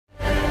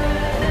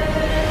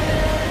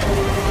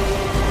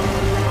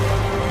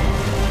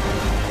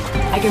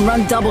can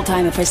run double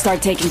time if I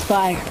start taking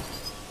fire.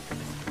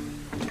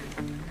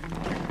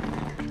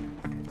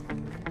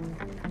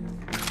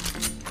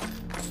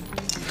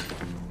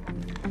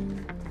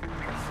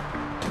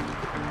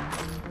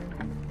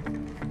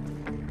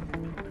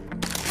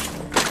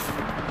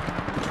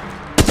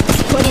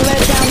 Putting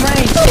lead down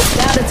range.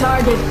 Down to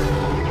target.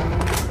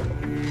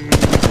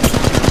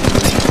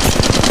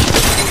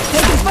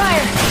 Taking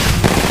fire.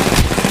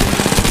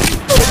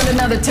 Found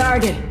another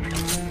target.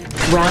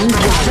 Round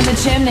Out in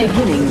the chimney.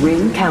 beginning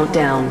ring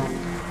countdown.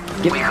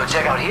 We could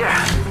check out here.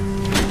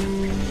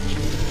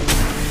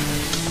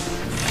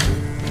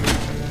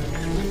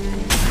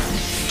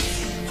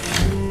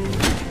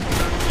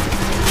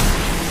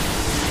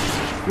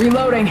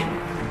 Reloading.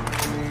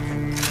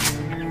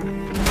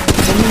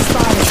 Enemy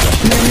spotted.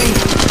 Near me.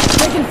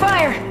 Taking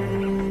fire.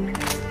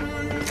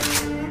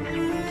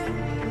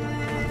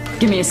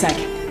 Give me a sec.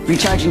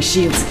 Recharging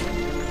shields.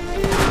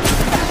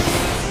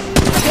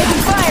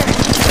 Taking fire.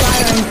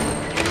 Firing.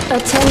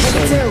 Attention,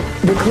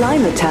 the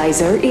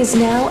climatizer is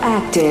now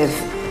active.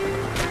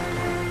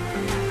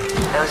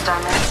 Those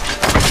diamonds?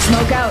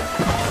 Smoke out.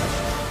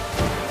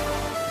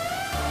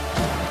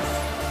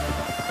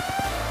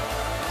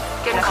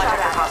 Get in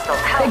contact with hostile.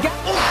 They Help! got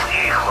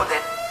Hijo de...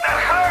 That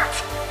hurt!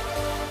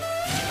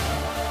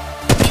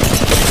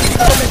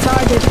 the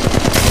target.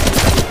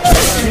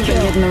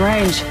 Getting it in the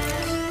range.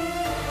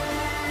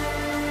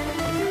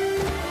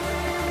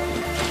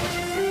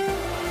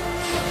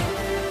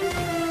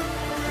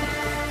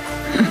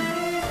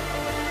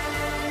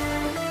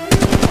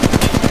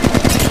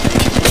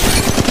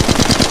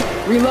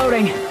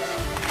 Reloading.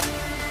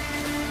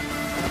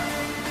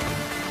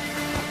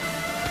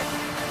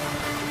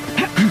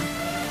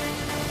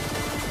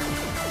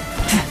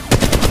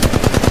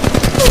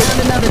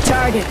 Found another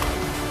target.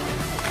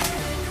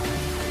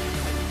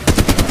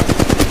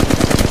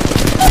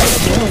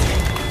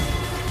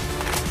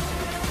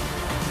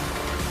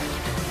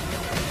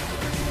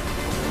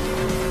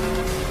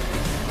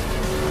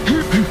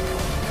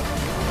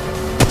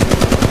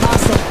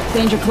 Hostile.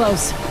 Danger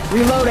close.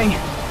 Reloading.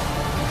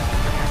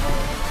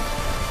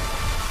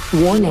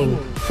 Warning,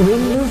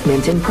 ring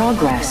movement in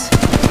progress.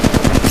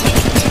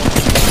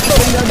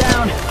 Window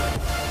down.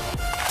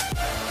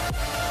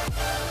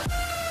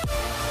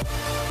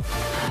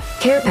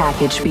 Care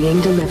package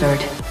being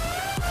delivered.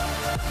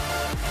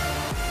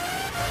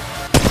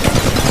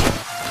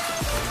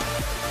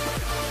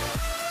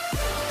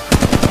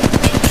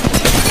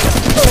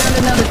 Found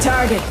another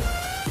target.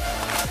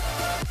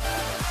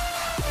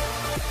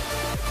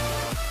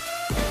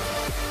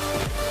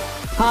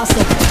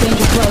 Hostile.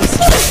 Danger close.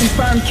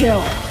 Confirmed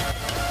kill.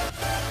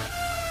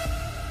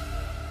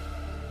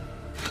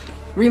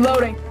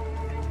 Reloading.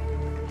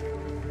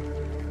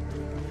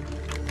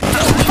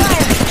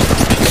 Fire!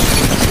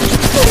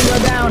 Go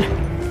down.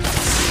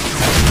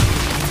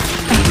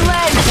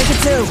 Lead. Take it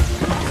two.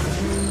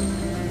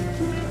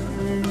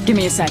 Give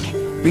me a sec.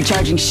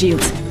 Recharging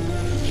shields.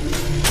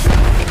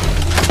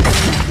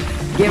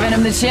 Giving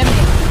him the chimney.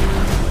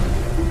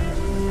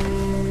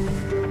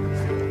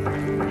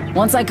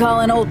 Once I call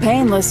in old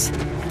painless,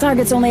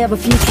 targets only have a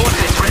few.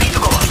 Forces ready to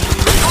go.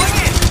 Going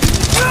in!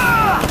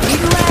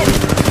 Need lead.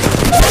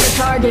 Another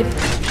target.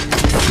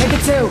 Make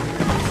it two.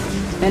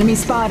 Enemy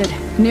spotted.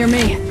 Near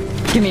me.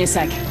 Give me a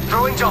sec.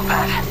 Throwing jump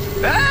pad.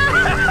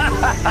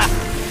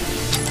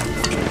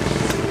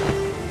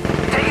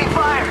 Taking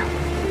fire.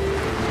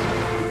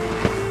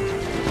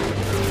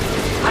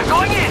 I'm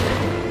going in.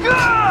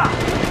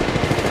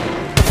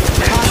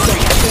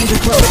 Hostile. Danger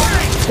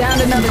close.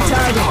 Downed another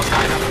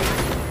target.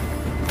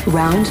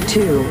 Round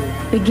 2,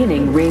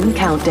 beginning ring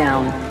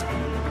countdown.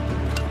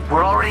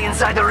 We're already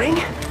inside the ring?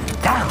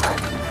 Damn.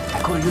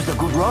 I could use the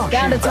good rock.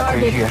 Down to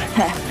target. Here.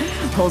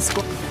 Whole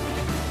squad.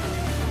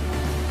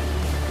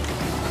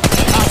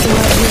 Hostile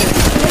right here.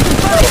 Taking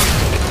fire.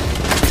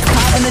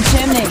 Caught in the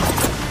chimney.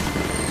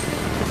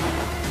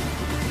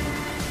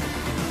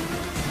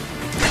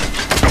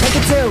 Take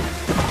it two.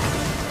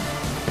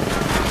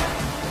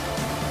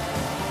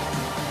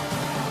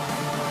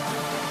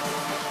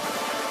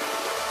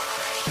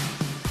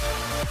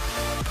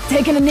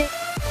 Taking a knee.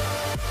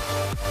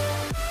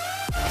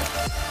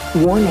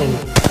 Warning,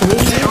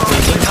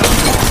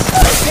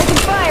 Taking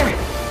fire.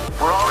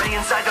 We're already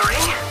inside the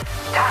ring?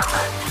 Damn.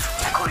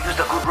 I could use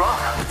the good rock.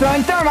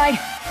 Throwing thermite.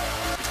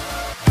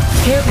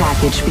 care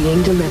package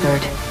being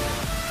delivered.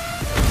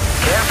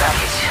 Care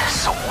package.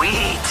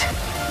 Sweet.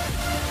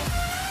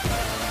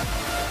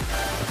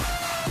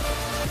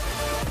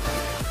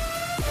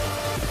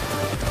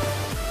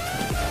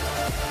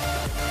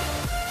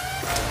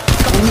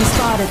 Enemy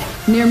spotted.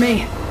 Near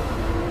me.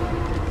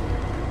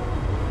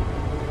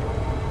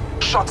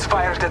 Shots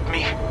fired at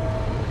me.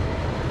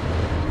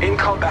 In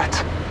combat.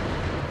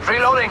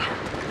 Reloading.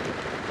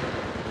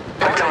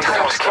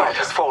 Battalion scout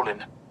has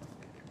fallen.